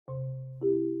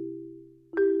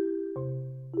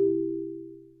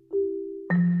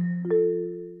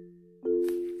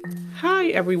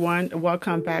Hey everyone,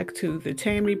 welcome back to the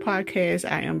Tammy Podcast.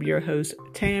 I am your host,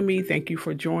 Tammy. Thank you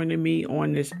for joining me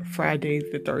on this Friday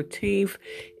the 13th.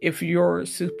 If you're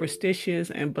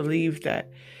superstitious and believe that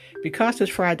because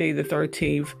it's Friday the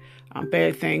 13th,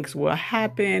 bad things will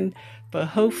happen, but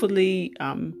hopefully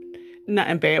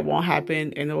nothing bad won't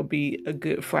happen and it'll be a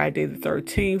good Friday the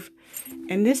 13th.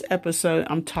 In this episode,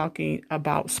 I'm talking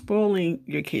about spoiling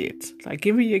your kids, like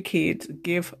giving your kids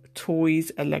gift, toys,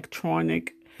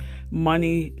 electronic,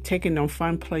 money, taking them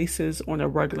fun places on a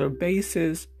regular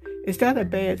basis. Is that a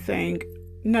bad thing?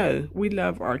 No, we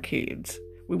love our kids.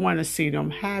 We want to see them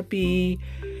happy.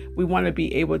 We want to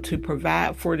be able to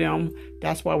provide for them.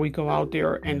 That's why we go out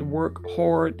there and work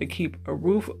hard to keep a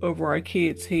roof over our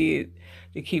kids' head,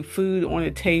 to keep food on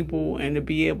the table, and to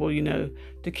be able,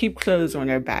 to keep clothes on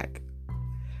their back.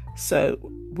 So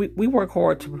we work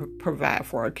hard to provide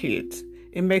for our kids.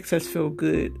 It makes us feel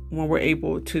good when we're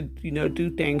able to, do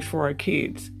things for our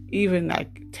kids, even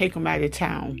like take them out of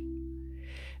town.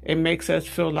 It makes us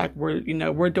feel like we're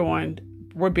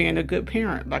being a good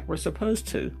parent, like we're supposed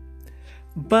to.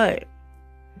 But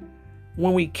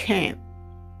when we can't,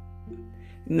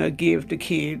 give the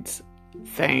kids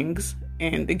things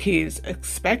and the kids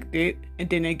expect it and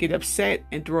then they get upset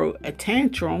and throw a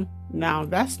tantrum, now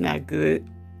that's not good.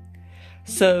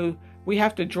 So we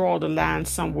have to draw the line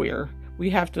somewhere. We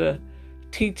have to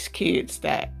teach kids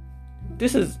that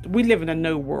we live in a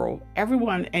no world.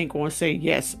 Everyone ain't going to say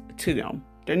yes to them.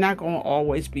 They're not going to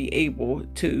always be able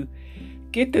to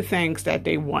get the things that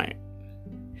they want.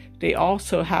 They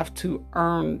also have to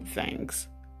earn things.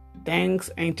 Things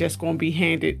ain't just going to be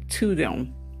handed to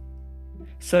them.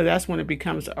 So that's when it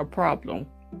becomes a problem.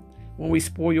 When we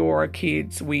spoil our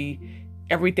kids,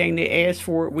 everything they ask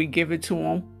for, we give it to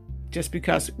them just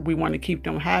because we want to keep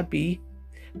them happy.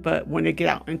 But when they get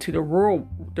out into the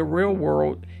real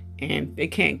world and they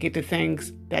can't get the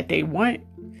things that they want,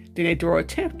 then they throw a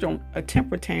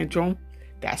temper tantrum.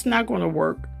 That's not going to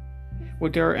work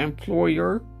with their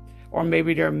employer or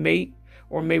maybe their mate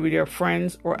or maybe their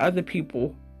friends or other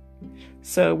people.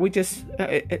 So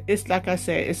it's like I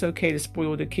said, it's okay to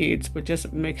spoil the kids, but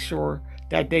just make sure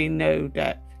that they know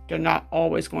that they're not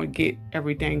always going to get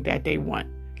everything that they want.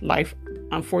 Life,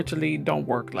 unfortunately, don't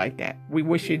work like that. We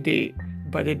wish it did,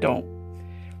 but it don't.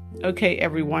 Okay,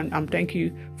 everyone, thank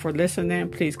you for listening.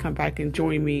 Please come back and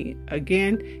join me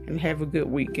again and have a good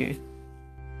weekend.